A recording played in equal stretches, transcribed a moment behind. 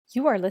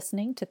You are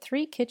listening to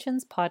Three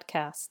Kitchens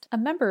Podcast, a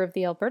member of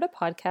the Alberta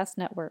Podcast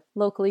Network,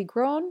 locally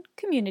grown,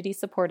 community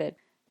supported.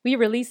 We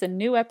release a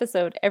new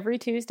episode every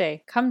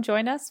Tuesday. Come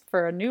join us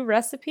for a new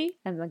recipe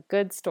and a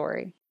good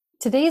story.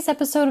 Today's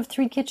episode of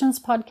Three Kitchens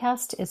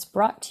Podcast is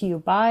brought to you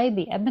by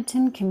the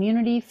Edmonton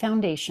Community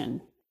Foundation.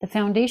 The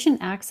foundation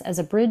acts as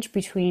a bridge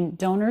between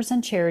donors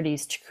and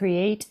charities to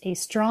create a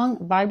strong,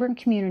 vibrant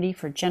community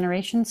for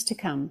generations to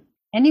come.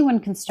 Anyone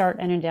can start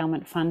an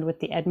endowment fund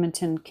with the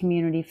Edmonton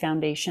Community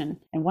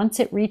Foundation, and once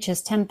it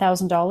reaches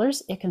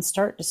 $10,000, it can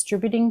start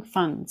distributing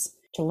funds.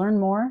 To learn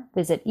more,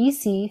 visit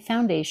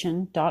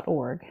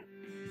ecfoundation.org.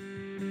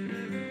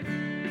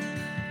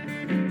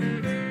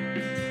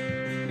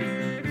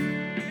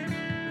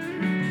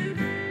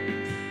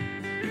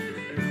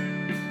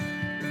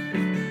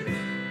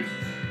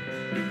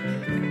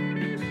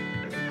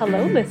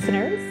 Hello,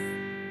 listeners.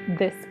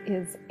 This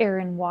is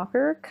Erin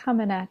Walker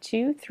coming at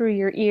you through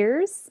your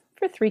ears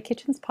for Three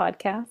Kitchens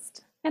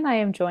Podcast, and I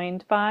am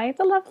joined by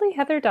the lovely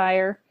Heather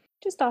Dyer,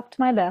 just off to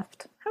my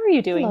left. How are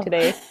you doing Hello.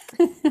 today?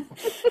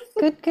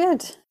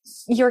 Good.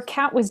 Your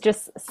cat was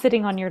just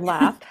sitting on your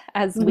lap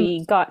as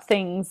we got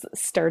things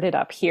started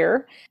up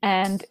here,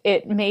 and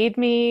it made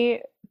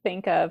me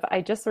think of,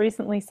 I just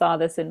recently saw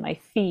this in my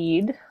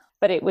feed,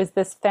 but it was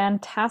this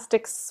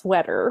fantastic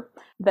sweater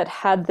that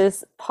had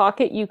this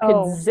pocket you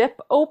could zip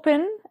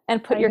open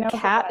and put your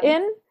cat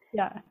in.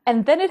 Yeah.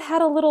 And then it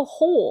had a little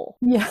hole.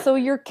 Yeah. So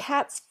your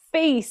cat's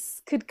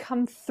face could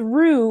come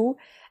through,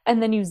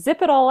 and then you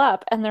zip it all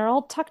up and they're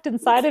all tucked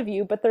inside of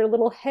you, but their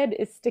little head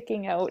is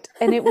sticking out.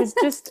 And it was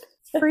just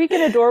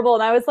freaking adorable.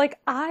 And I was like,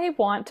 I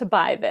want to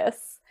buy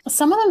this.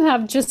 Some of them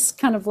have just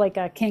kind of like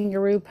a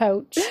kangaroo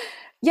pouch.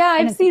 Yeah,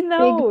 I've seen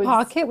those. Big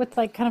pocket with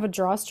like kind of a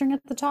drawstring at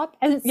the top.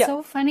 And it's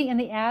so funny in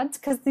the ads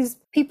because these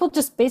people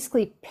just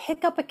basically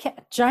pick up a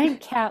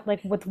giant cat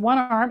like with one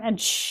arm and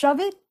shove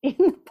it in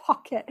the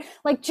pocket.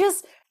 Like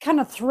just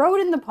kind of throw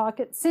it in the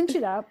pocket, cinch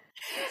it up.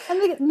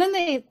 And then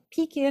they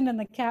peek in and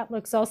the cat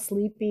looks all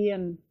sleepy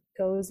and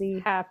cozy.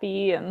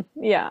 Happy and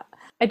I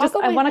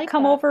want to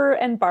come over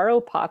and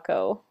borrow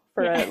Paco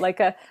for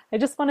I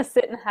just want to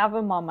sit and have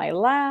him on my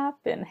lap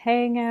and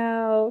hang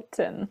out,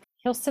 and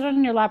he'll sit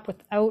on your lap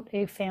without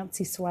a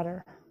fancy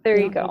sweater. There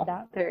you go.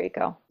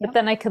 Yep. But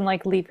then I can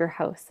leave your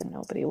house and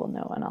nobody will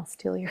know, and I'll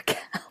steal your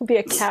cat. I'll be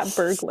a cat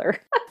burglar.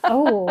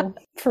 Oh,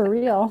 for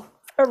real.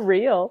 For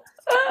real.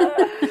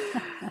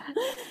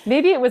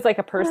 Maybe it was like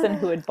a person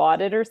who had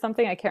bought it or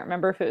something. I can't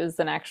remember if it was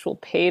an actual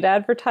paid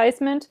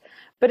advertisement,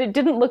 but it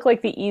didn't look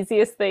like the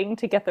easiest thing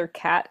to get their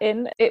cat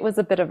in. It was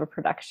a bit of a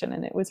production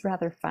and it was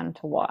rather fun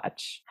to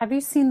watch. Have you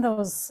seen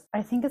those?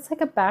 I think it's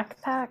like a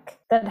backpack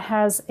that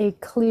has a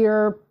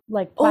clear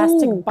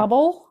plastic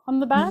bubble on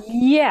the back.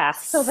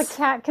 Yes. So the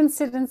cat can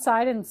sit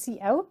inside and see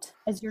out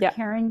as you're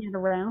carrying it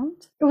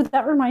around. Oh,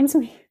 that reminds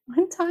me.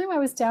 One time I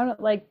was down at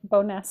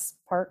Bowness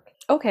Park.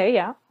 Okay,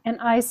 yeah. And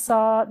I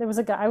saw there was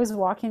a guy, I was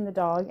walking the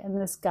dog, and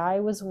this guy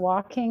was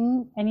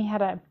walking and he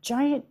had a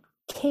giant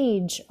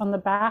cage on the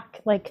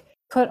back,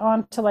 put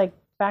onto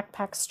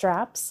backpack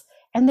straps.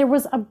 And there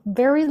was a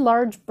very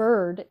large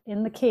bird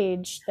in the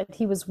cage that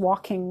he was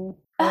walking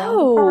around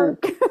the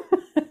park.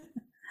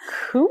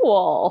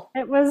 Cool.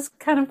 It was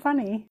kind of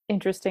funny.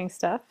 Interesting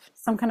stuff.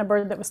 Some kind of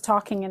bird that was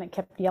talking and it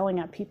kept yelling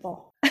at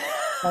people.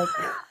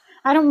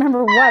 I don't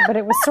remember what, but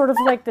it was sort of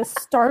like this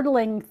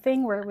startling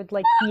thing where it would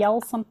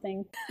yell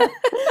something.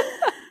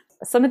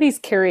 Some of these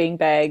carrying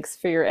bags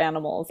for your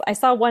animals. I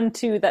saw one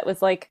too that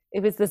was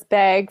it was this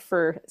bag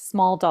for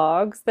small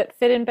dogs that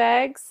fit in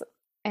bags.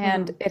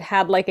 And it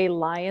had a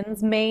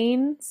lion's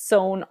mane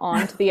sewn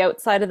onto the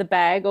outside of the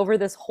bag over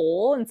this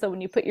hole. And so when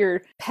you put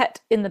your pet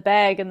in the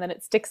bag and then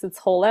it sticks its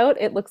hole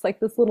out, it looks like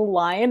this little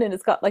lion, and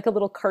it's got a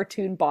little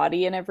cartoon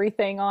body and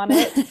everything on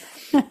it.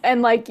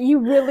 And you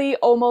really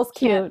almost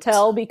can't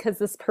tell because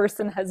this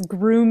person has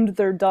groomed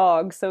their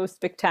dog so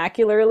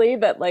spectacularly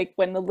that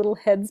when the little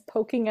head's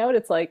poking out,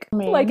 it's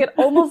it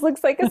almost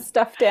looks like a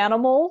stuffed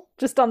animal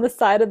just on the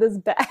side of this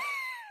bag.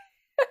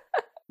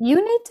 You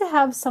need to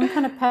have some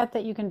kind of pet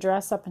that you can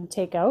dress up and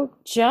take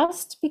out,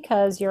 just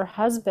because your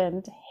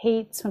husband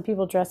hates when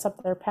people dress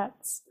up their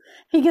pets.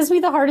 He gives me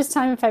the hardest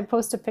time if I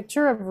post a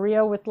picture of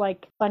Rio with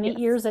bunny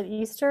ears at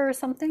Easter or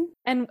something.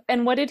 And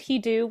what did he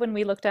do when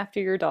we looked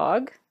after your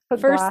dog? The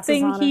first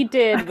thing he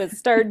did was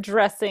start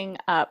dressing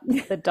up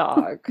the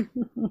dog.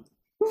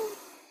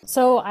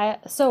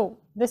 So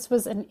this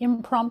was an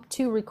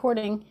impromptu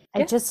recording.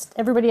 I just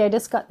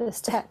got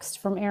this text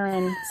from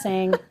Erin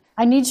saying,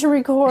 I need to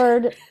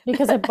record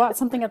because I bought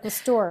something at the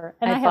store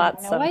and I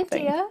have no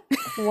idea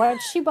what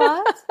she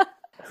bought.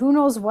 Who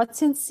knows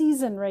what's in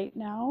season right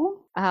now?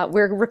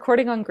 We're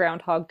recording on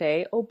Groundhog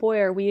Day. Oh boy,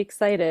 are we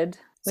excited.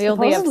 We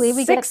only have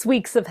 6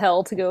 weeks of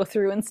hell to go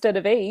through instead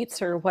of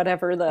 8 or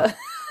whatever the...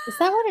 Is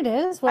that what it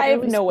is? I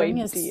have no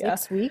idea. Is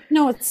 6 weeks?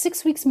 No, it's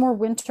 6 weeks more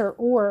winter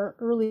or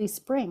early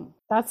spring.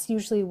 That's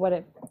usually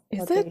what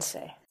they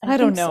say. I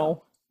don't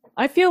know.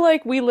 I feel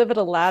like we live at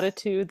a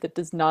latitude that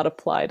does not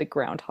apply to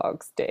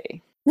Groundhog's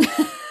Day.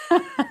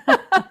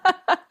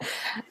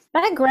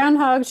 That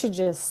groundhog should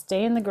just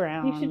stay in the He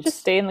ground. should just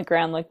stay in the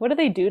ground. Like, what do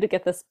they do to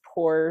get this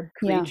poor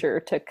creature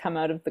to come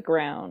out of the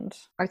ground?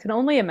 I can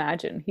only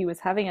imagine he was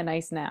having a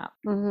nice nap.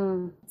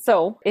 Mm-hmm.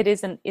 So it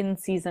is an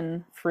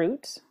in-season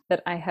fruit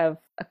that I have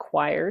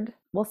acquired.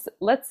 Well,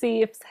 let's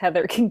see if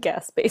Heather can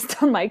guess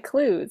based on my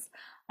clues.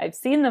 I've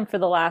seen them for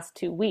the last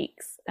 2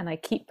 weeks, and I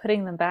keep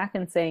putting them back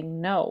and saying,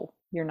 no,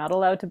 you're not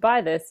allowed to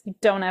buy this. You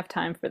don't have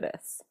time for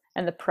this.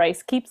 And the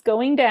price keeps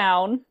going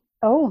down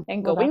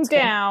and going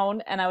down.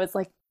 Good. And I was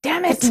like,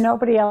 damn it.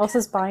 Nobody else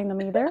is buying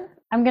them either.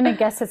 I'm going to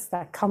guess it's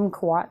that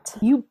kumquat.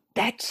 You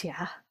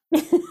betcha.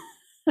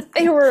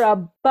 They were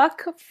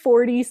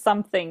 $1.40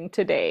 something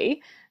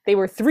today. They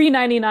were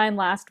 $3.99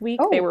 last week.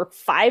 They were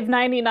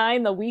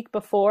 $5.99 the week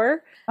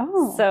before.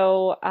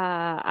 So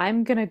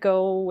I'm going to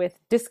go with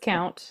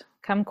discount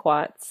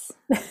kumquats.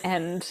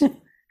 And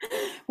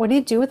what do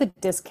you do with a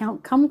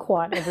discount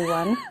kumquat,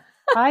 everyone?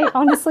 I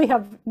honestly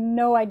have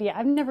no idea.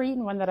 I've never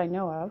eaten one that I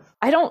know of.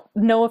 I don't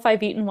know if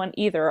I've eaten one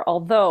either,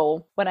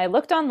 although when I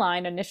looked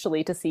online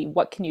initially to see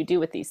what can you do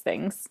with these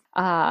things,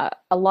 a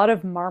lot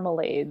of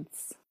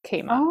marmalades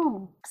came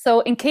up. So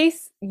in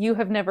case you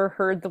have never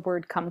heard the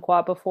word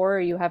kumquat before,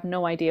 or you have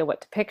no idea what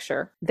to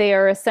picture, they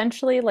are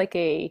essentially like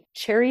a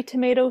cherry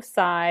tomato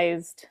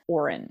sized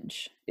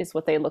orange is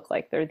what they look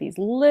like. They're these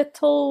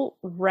little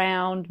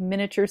round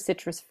miniature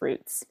citrus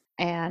fruits.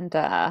 And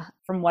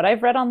from what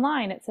I've read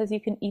online, it says you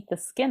can eat the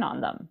skin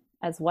on them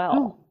as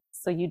well.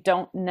 So you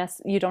don't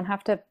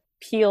have to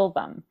peel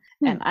them.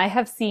 And I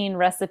have seen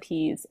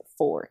recipes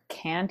for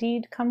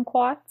candied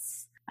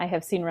kumquats. I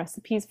have seen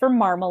recipes for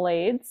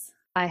marmalades.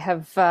 I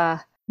have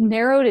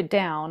narrowed it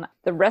down.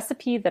 The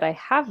recipe that I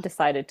have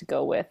decided to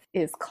go with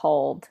is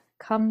called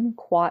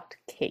kumquat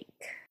cake.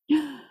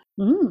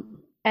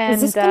 And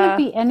is this going to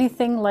be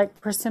anything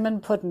like persimmon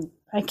pudding?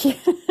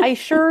 I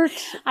sure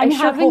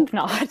hope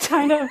not.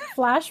 Kind of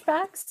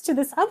flashbacks to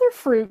this other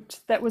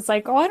fruit that was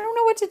like, I don't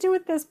know what to do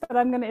with this, but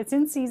it's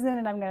in season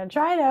and I'm gonna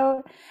try it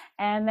out.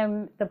 And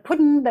then the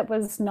pudding that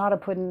was not a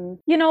pudding.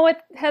 You know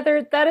what,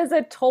 Heather? That is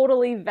a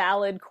totally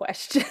valid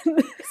question.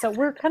 So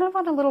we're kind of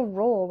on a little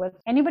roll with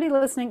anybody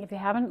listening. If you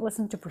haven't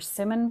listened to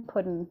persimmon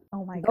pudding,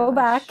 go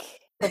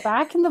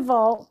back in the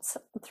vault,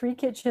 Three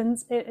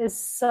Kitchens. It is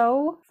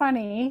so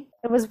funny.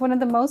 It was one of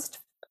the most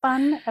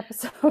fun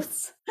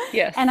episodes.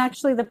 Yes. And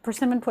actually the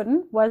persimmon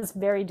pudding was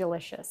very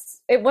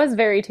delicious. It was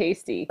very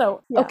tasty.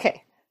 So, yeah.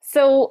 Okay.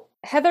 So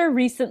Heather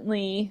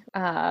recently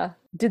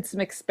did some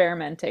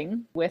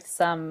experimenting with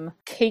some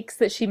cakes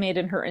that she made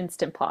in her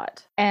Instant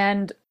Pot.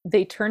 And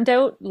they turned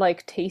out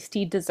like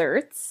tasty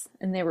desserts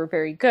and they were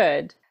very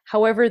good.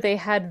 However, they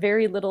had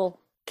very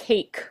little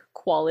cake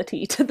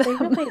quality to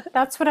them.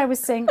 That's what I was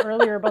saying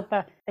earlier about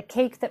the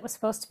cake that was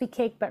supposed to be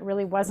cake but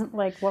really wasn't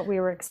like what we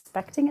were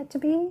expecting it to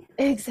be.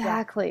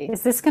 Exactly. Yeah.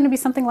 Is this going to be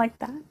something like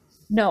that?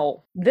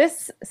 No,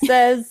 this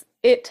says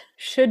it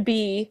should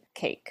be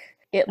cake.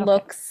 It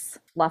looks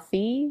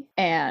fluffy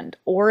and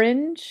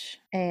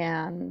orange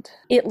and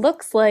it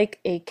looks like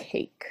a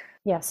cake.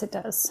 Yes, it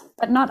does.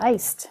 But not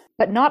iced.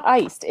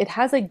 It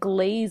has a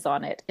glaze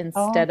on it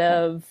instead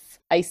of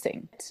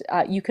icing.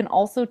 You can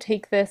also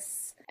take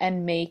this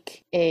and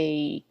make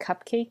a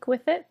cupcake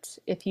with it.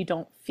 If you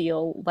don't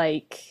feel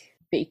like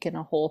baking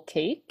a whole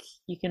cake,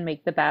 you can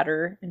make the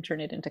batter and turn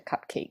it into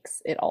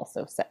cupcakes, it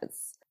also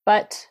says.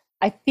 But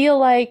I feel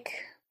like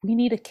we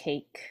need a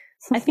cake.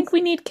 I think we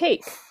need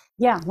cake.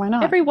 Yeah, why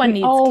not? Everyone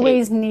needs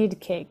always cake. Need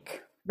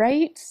cake.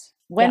 Right?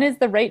 When is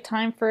the right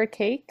time for a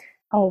cake?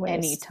 Always.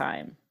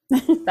 Anytime.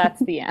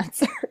 That's the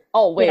answer.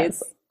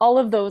 Always. Yes. All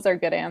of those are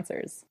good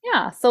answers.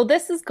 Yeah, so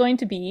this is going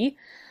to be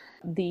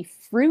the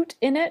fruit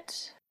in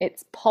it.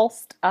 It's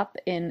pulsed up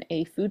in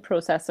a food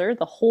processor,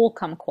 the whole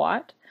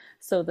kumquat,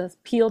 so the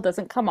peel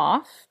doesn't come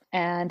off,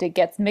 and it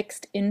gets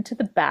mixed into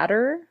the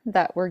batter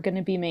that we're going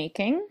to be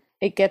making.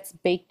 It gets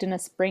baked in a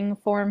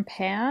springform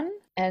pan,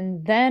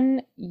 and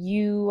then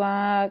you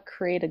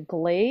create a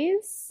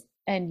glaze,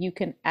 and you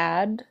can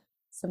add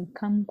some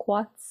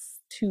kumquats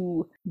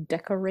to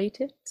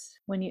decorate it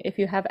if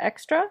you have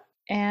extra.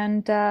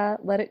 And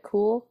let it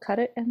cool, cut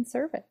it, and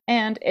serve it.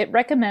 And it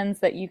recommends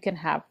that you can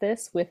have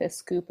this with a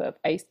scoop of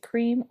ice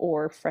cream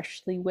or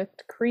freshly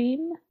whipped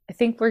cream. I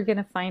think we're going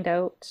to find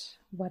out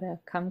what a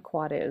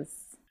kumquat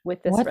is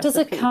with this recipe. What does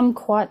a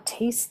kumquat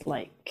taste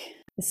like?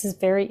 This is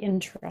very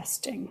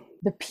interesting.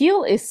 The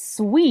peel is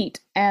sweet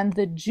and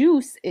the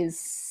juice is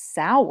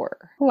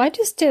sour. Oh, I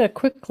just did a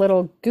quick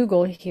little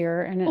Google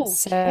here and it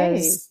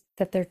says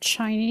that they're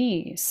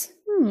Chinese.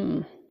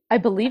 I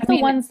believe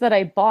the ones that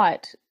I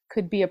bought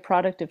could be a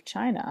product of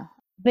China.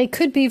 They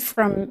could be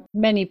from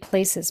many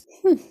places.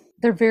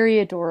 They're very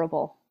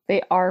adorable.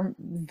 They are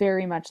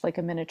very much like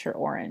a miniature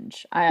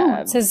orange.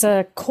 It says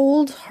a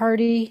cold,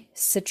 hardy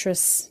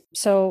citrus.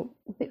 So,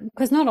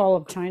 because not all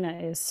of China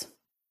is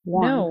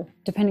warm,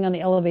 depending on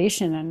the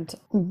elevation and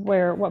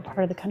what part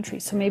of the country.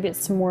 So maybe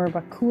it's more of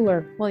a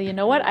cooler. Well, you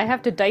know what? I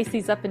have to dice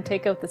these up and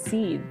take out the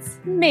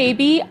seeds.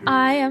 Maybe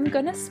I am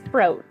gonna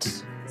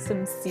sprout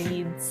some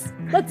seeds.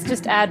 Let's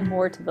just add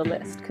more to the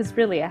list, because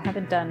really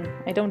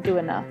I don't do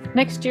enough.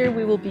 Next year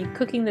we will be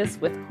cooking this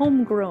with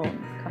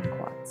homegrown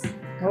kumquats.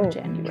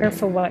 January.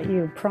 Careful what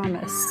you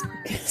promise.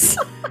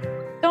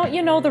 Don't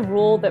you know the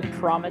rule that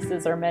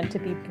promises are meant to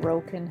be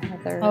broken,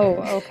 Heather? Oh,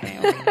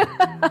 okay.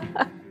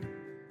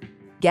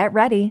 Get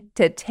ready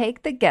to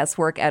take the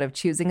guesswork out of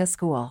choosing a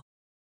school.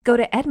 Go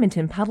to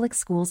Edmonton Public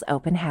Schools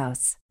Open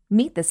House.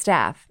 Meet the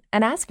staff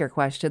and ask your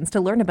questions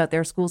to learn about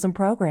their schools and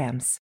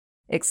programs.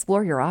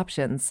 Explore your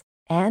options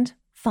and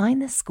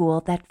find the school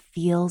that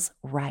feels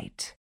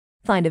right.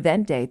 Find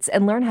event dates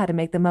and learn how to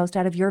make the most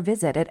out of your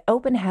visit at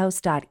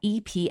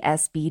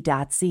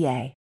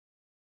openhouse.epsb.ca.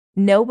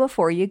 Know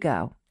before you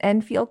go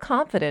and feel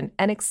confident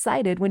and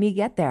excited when you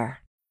get there.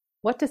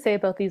 What to say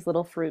about these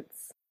little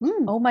fruits?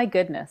 Oh my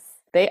goodness.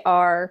 They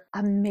are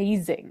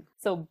amazing.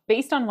 So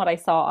based on what I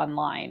saw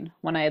online,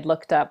 when I had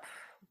looked up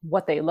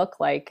what they look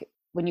like,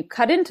 when you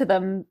cut into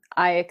them,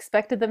 I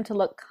expected them to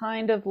look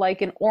kind of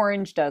like an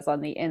orange does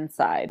on the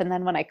inside. And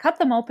then when I cut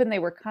them open, they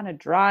were kind of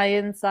dry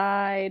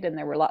inside and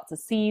there were lots of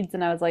seeds.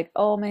 And I was like,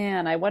 oh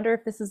man, I wonder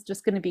if this is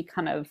just going to be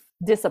kind of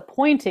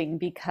disappointing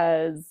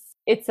because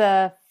it's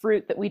a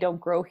fruit that we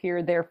don't grow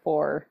here.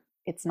 Therefore,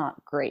 it's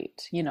not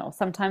great. You know,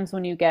 sometimes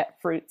when you get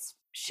fruits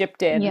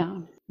shipped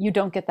in, you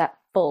don't get that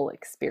full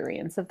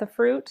experience of the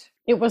fruit.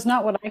 It was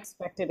not what I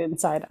expected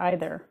inside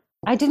either.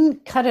 I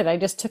didn't cut it. I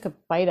just took a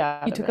bite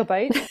out of it. You took a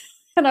bite?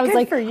 And I was Good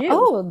like, for you.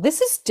 oh,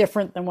 this is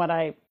different than what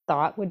I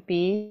thought would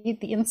be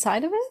the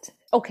inside of it.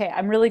 Okay,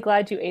 I'm really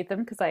glad you ate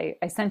them because I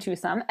sent you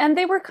some. And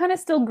they were kind of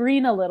still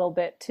green a little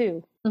bit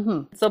too.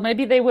 Mm-hmm. So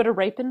maybe they would have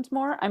ripened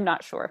more. I'm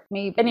not sure.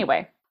 Maybe.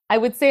 Anyway, I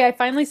would say I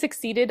finally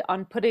succeeded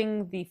on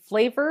putting the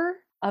flavor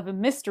of a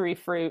mystery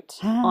fruit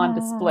on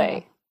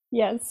display.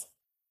 Yes.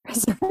 I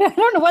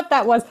don't know what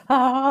that was.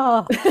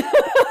 I'm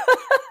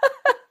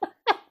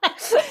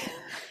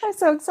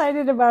so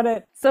excited about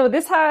it. So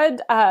this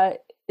had,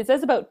 it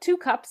says about 2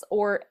 cups,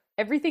 or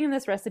everything in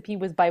this recipe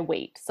was by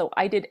weight. So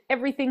I did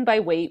everything by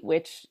weight,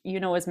 which you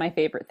know is my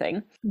favorite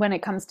thing when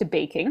it comes to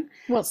baking.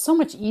 Well, it's so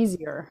much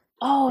easier.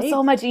 Oh,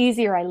 so much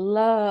easier. I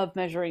love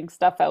measuring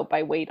stuff out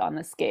by weight on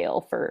the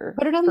scale for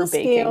Put it on the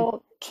baking.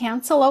 scale,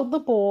 cancel out the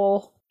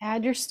bowl,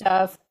 add your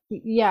stuff.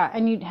 Yeah,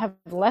 and you'd have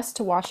less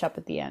to wash up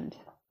at the end.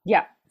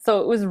 Yeah,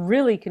 so it was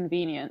really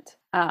convenient.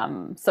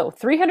 So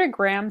 300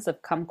 grams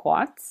of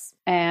kumquats,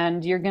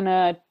 and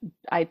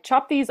I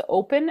chopped these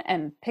open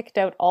and picked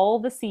out all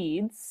the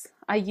seeds.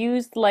 I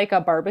used like a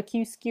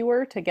barbecue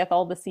skewer to get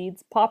all the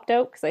seeds popped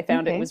out because I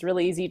found it was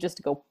really easy just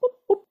to go whoop,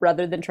 whoop,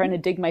 rather than trying to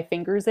dig my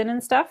fingers in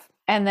and stuff.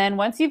 And then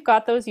once you've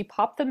got those, you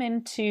pop them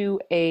into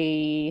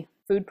a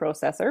food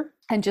processor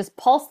and just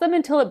pulse them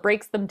until it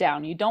breaks them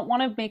down. You don't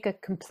want to make a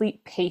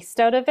complete paste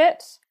out of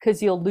it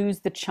because you'll lose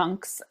the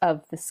chunks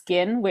of the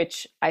skin,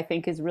 which I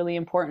think is really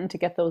important to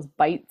get those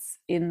bites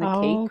in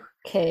the cake.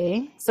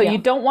 Okay. So you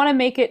don't want to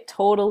make it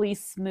totally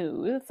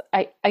smooth.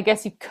 I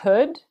guess you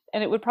could,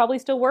 and it would probably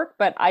still work,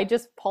 but I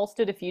just pulsed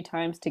it a few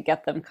times to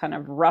get them kind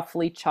of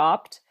roughly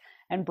chopped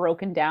and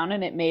broken down,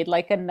 and it made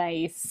like a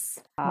nice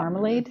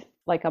marmalade.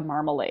 Like a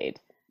marmalade.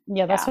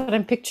 Yeah, that's what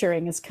I'm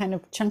picturing, is kind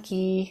of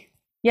chunky.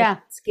 Yeah.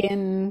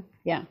 Skin.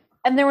 Yeah.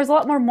 And there was a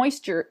lot more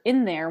moisture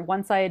in there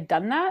once I had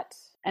done that.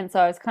 And so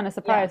I was kind of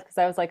surprised because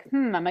I was like,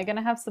 am I going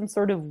to have some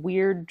sort of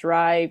weird,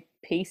 dry,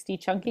 pasty,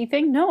 chunky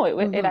thing? No,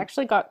 it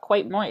actually got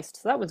quite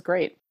moist. So that was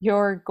great.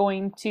 You're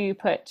going to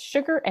put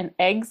sugar and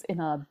eggs in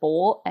a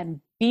bowl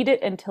and beat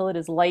it until it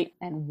is light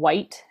and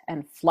white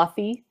and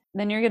fluffy.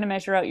 Then you're going to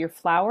measure out your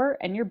flour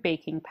and your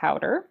baking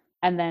powder.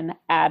 And then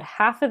add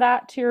half of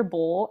that to your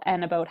bowl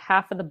and about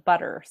half of the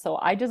butter. So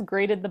I just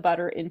grated the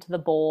butter into the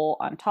bowl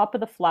on top of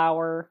the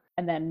flour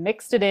and then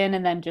mixed it in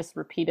and then just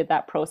repeated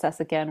that process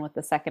again with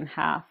the second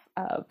half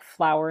of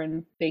flour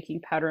and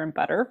baking powder and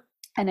butter.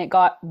 And it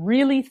got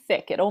really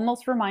thick. It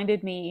almost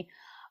reminded me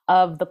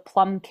of the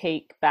plum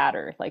cake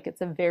batter. Like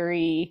it's a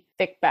very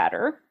thick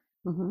batter.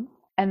 Mm-hmm.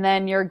 And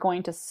then you're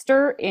going to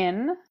stir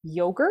in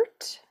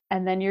yogurt.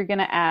 And then you're going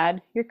to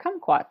add your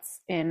kumquats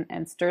in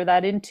and stir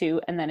that in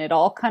too. And then it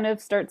all kind of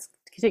starts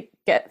to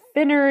get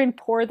thinner, and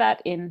pour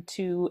that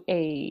into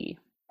a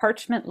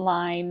parchment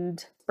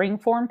lined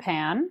springform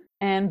pan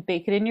and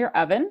bake it in your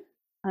oven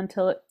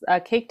until a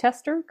cake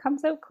tester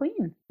comes out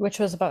clean. Which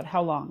was about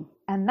how long?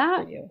 And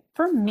that,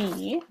 for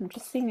me, I'm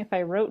just seeing if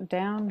I wrote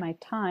down my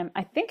time.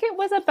 I think it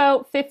was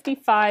about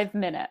 55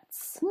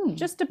 minutes,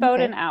 just about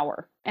an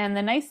hour. And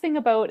the nice thing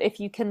about, if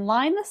you can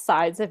line the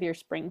sides of your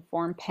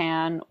springform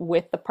pan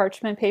with the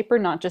parchment paper,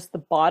 not just the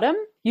bottom,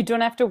 you don't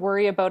have to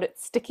worry about it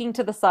sticking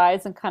to the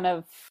sides and kind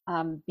of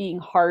being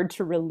hard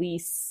to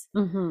release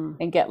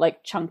and get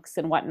like chunks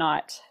and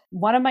whatnot.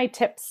 One of my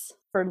tips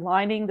for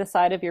lining the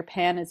side of your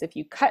pan is if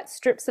you cut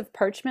strips of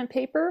parchment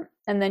paper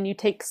and then you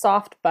take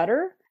soft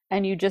butter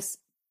and you just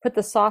put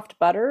the soft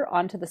butter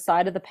onto the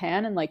side of the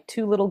pan in like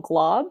 2 little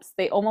globs,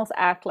 they almost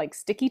act like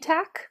sticky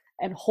tack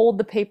and hold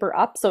the paper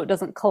up so it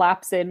doesn't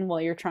collapse in while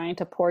you're trying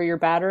to pour your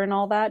batter and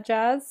all that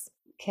jazz.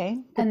 Okay.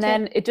 And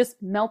then it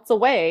just melts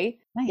away.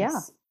 Nice. Yeah.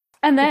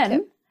 And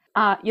then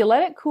You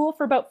let it cool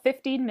for about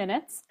 15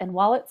 minutes, and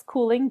while it's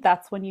cooling,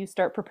 that's when you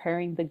start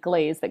preparing the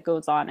glaze that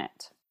goes on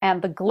it.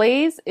 And the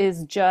glaze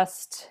is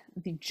just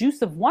the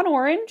juice of one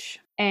orange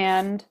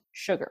and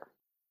sugar.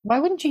 Why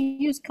wouldn't you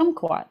use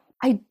kumquat?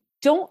 I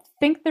don't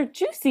think they're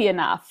juicy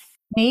enough.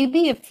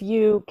 Maybe if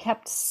you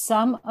kept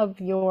some of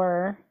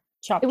your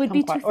chopped It would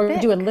be kumquat too or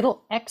do a thick.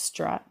 little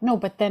extra. No,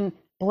 but then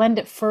blend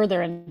it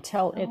further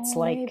until it's Oh,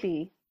 like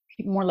maybe.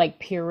 more like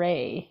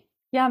puree.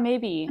 Yeah,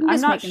 maybe. I'm I'm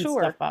just not making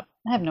sure. stuff up.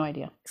 I have no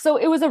idea. So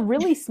it was a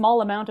really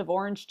small amount of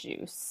orange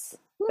juice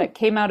that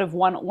came out of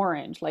one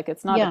orange. Like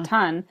it's not Yeah. a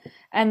ton.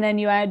 And then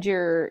you add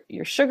your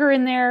sugar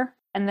in there.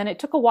 And then it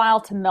took a while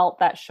to melt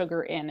that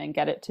sugar in and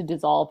get it to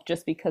dissolve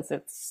just because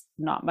it's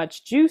not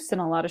much juice and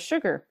a lot of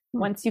sugar.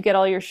 Once you get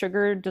all your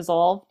sugar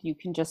dissolved, you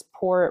can just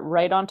pour it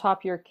right on top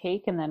of your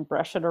cake and then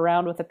brush it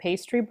around with a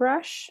pastry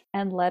brush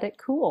and let it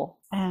cool.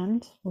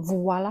 And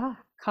voila.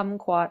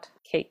 Kumquat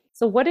cake.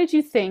 So what did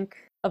you think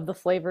of the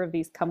flavor of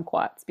these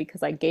kumquats?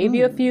 Because I gave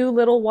you a few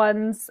little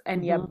ones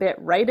and you bit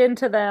right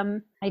into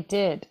them. I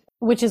did,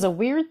 which is a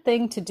weird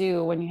thing to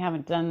do when you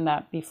haven't done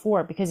that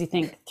before because you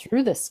think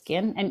through the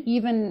skin. And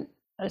even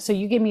so,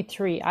 you gave me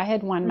 3. I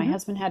had one, my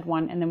husband had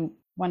one, and then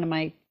one of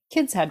my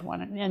kids had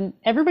one. And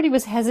everybody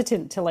was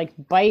hesitant to like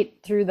bite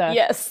through the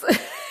Yes.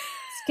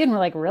 skin. We're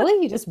like,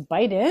 really? You just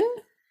bite in?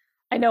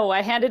 I know.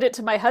 I handed it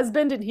to my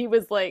husband and he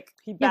was like,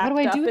 he Yeah, backed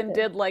what do I up do with and it?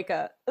 did like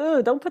a,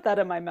 oh, don't put that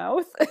in my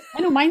mouth.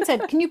 I know mine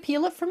said, can you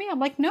peel it for me? I'm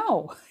like,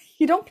 no,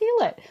 you don't peel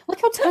it.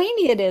 Look how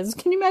tiny it is.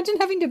 Can you imagine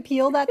having to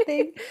peel that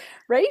thing?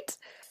 Right?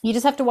 You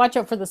just have to watch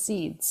out for the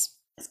seeds.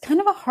 It's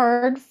kind of a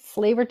hard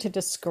flavor to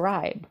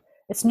describe.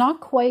 It's not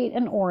quite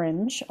an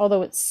orange,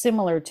 although it's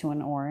similar to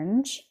an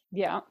orange.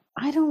 Yeah.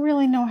 I don't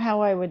really know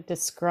how I would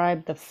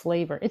describe the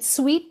flavor. It's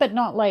sweet, but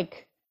not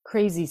like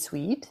crazy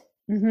sweet.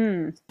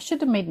 Mm-hmm. I should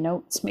have made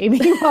notes maybe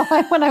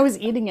when I was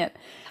eating it.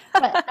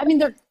 But I mean,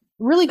 they're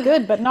really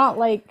good, but not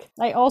like,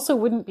 I also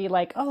wouldn't be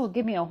like, oh,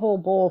 give me a whole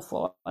bowl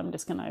full. I'm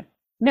just going to.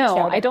 No,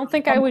 Shout I out don't to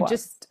think I would kumquat.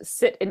 just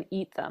sit and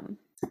eat them.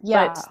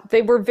 Yeah. But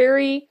they were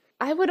very,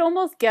 I would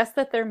almost guess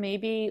that they're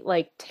maybe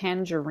like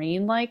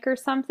tangerine-like or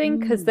something,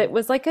 because it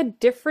was like a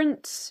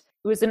different,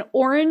 it was an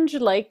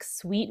orange-like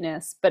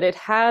sweetness, but it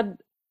had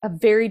a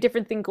very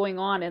different thing going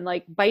on. And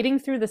like biting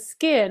through the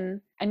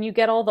skin, and you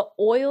get all the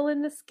oil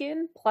in the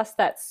skin, plus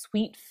that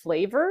sweet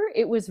flavor.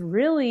 It was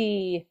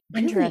really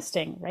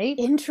Interesting, right?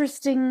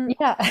 interesting.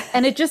 Yeah.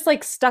 And it just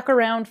like stuck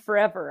around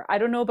forever. I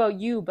don't know about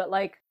you, but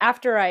like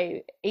after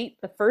I ate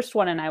the first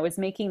one and I was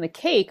making the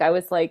cake, I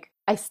was like,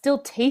 I still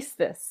taste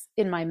this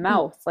in my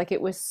mouth. Like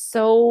it was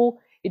so,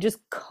 it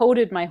just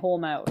coated my whole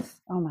mouth.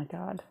 Oh my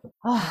God.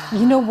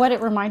 You know what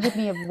it reminded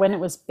me of when it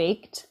was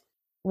baked,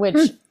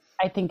 which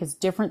I think is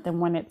different than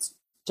when it's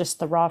just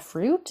the raw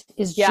fruit,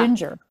 is Yeah.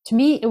 ginger. To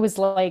me, it was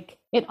like,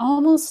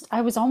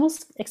 I was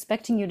almost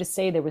expecting you to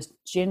say there was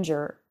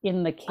ginger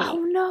in the cake.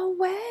 Oh, no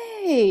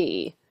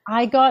way.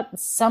 I got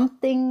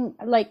something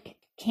like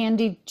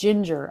candied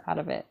ginger out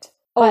of it.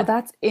 Oh, But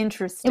that's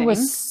interesting. it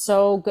was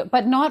so good,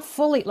 but not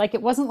fully. Like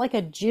it wasn't like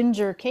a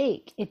ginger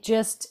cake. It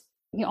just,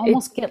 you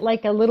almost get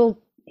like a little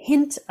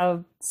hint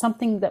of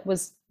something that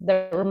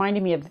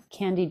reminded me of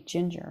candied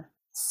ginger.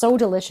 So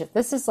delicious.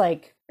 This is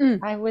like,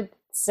 I would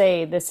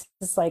say this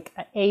is like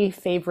a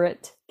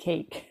favorite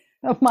cake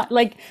of my,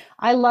 like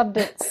I loved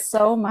it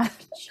so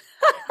much.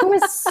 It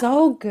was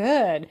so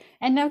good.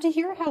 And now to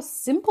hear how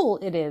simple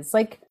it is,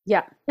 like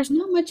Yeah. there's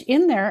not much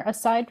in there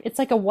aside, it's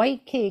like a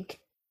white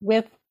cake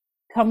with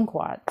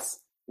kumquats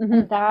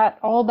and that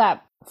all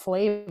that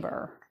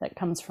flavor that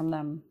comes from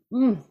them.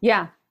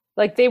 Yeah.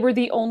 Like they were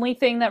the only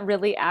thing that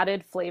really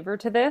added flavor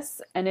to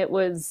this. And it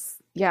was,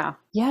 yeah,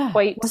 Yeah.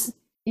 quite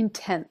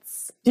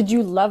intense. Did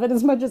you love it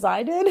as much as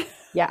I did?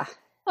 Yeah.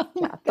 Oh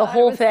my Yeah. The God, it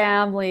whole was-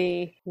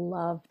 family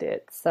loved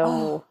it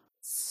so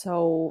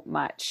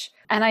much.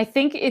 And I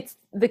think it's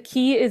the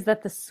key is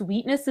that the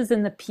sweetness is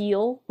in the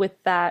peel with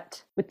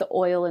the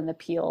oil in the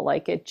peel.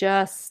 Like it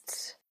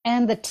just,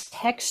 And the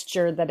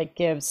texture that it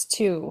gives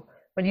too.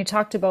 When you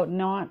talked about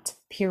not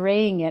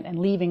pureeing it and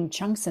leaving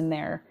chunks in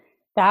there,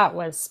 that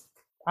was,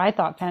 I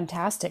thought,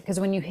 fantastic. Because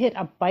when you hit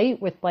a bite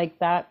with like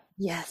that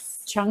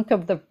yes. chunk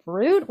of the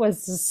fruit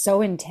was just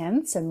so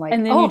intense and like,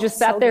 And then oh, you just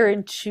sat so there good.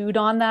 and chewed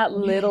on that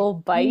little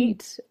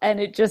bite and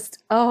it just,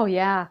 oh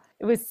yeah,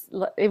 it was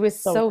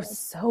So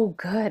so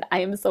good. good. I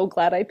am so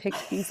glad I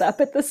picked these up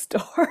at the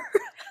store.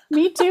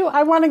 Me too.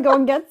 I want to go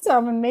and get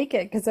some and make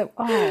it because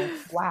oh,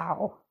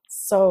 wow.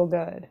 So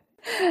good.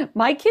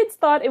 My kids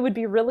thought it would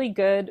be really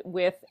good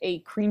with a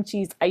cream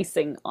cheese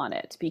icing on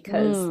it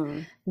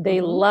because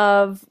they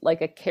love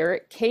like a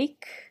carrot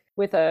cake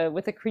with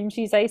a cream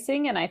cheese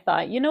icing, and I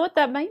thought, you know what,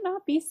 that might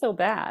not be so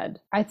bad.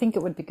 I think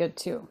it would be good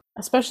too,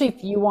 especially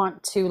if you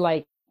want to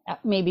like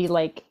maybe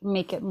like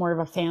make it more of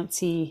a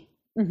fancy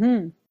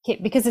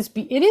cake because it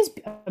is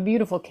a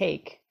beautiful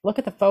cake. Look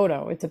at the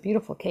photo; it's a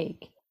beautiful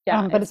cake.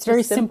 Yeah, but it's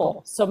very just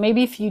simple. So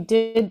maybe if you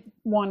did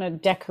want to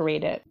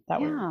decorate it,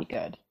 that Yeah. would be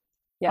good.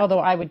 Yeah. Although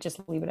I would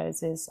just leave it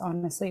as is.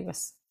 Honestly, it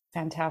was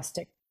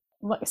fantastic.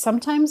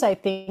 Sometimes I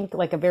think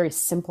like a very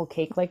simple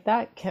cake like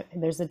that,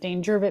 there's a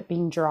danger of it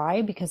being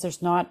dry because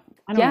there's not,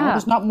 I don't know,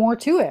 there's not more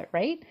to it,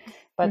 right?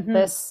 But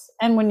this,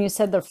 and when you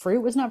said the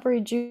fruit was not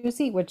very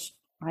juicy, which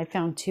I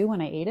found too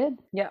when I ate it,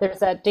 there's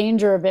that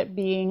danger of it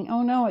being,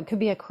 oh no, it could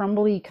be a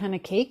crumbly kind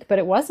of cake, but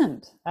it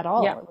wasn't at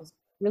all. It was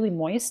really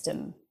moist.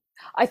 And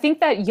I think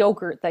that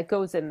yogurt that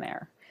goes in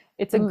there,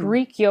 it's a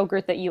Greek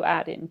yogurt that you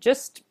add in.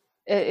 Just,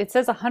 it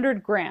says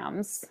 100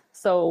 grams.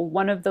 So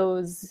one of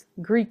those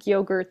Greek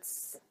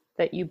yogurts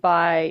that you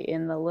buy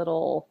in the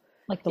little,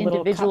 like the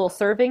individual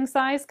serving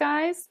size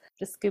guys,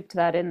 just scooped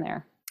that in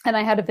there. And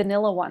I had a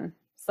vanilla one.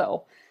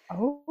 So,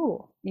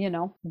 you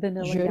know,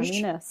 vanilla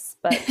yumminess.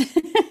 But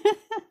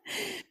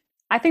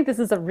I think this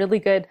is a really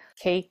good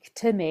cake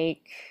to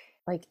make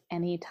like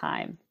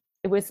anytime.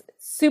 It was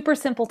super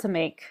simple to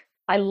make.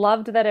 I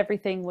loved that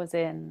everything was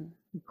in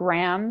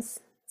grams,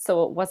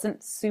 so it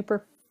wasn't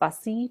super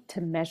fussy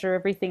to measure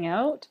everything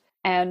out.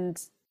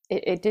 And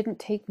it didn't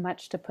take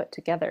much to put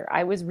together.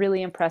 I was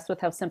really impressed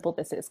with how simple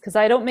this is because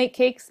I don't make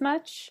cakes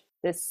much.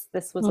 This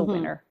was a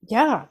winner.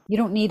 Yeah, you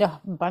don't need a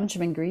bunch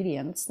of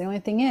ingredients. The only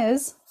thing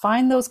is,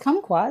 find those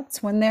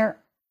kumquats when they're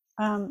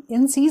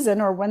in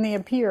season or when they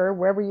appear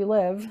wherever you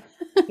live.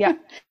 Yeah.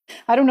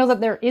 I don't know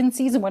that they're in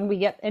season when we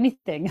get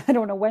anything. I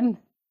don't know when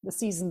the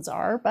seasons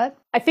are, but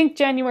I think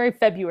January,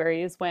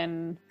 February is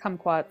when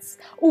kumquats.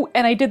 Oh,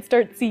 and I did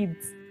start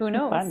seeds. Who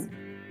knows? Fun.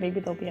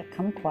 Maybe there'll be a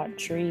kumquat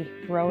tree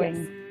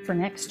growing for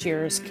next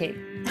year's cake.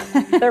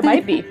 There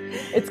might be.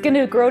 It's going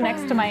to grow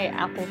next to my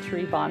apple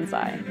tree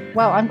bonsai.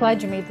 Well, I'm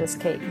glad you made this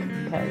cake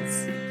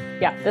because,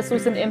 this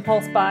was an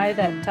impulse buy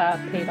that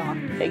paid off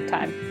big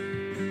time.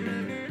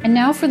 And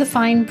now for the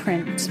fine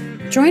print.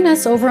 Join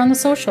us over on the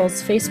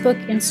socials, Facebook,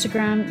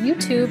 Instagram,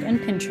 YouTube, and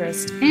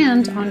Pinterest,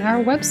 and on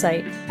our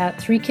website at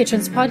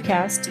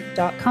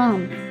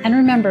threekitchenspodcast.com. And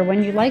remember,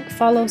 when you like,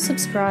 follow,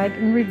 subscribe,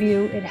 and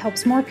review, it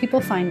helps more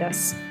people find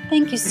us.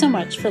 Thank you so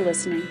much for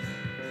listening.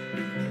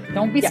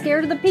 Don't be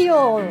scared of the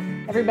peel,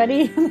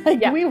 everybody,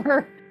 we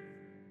were.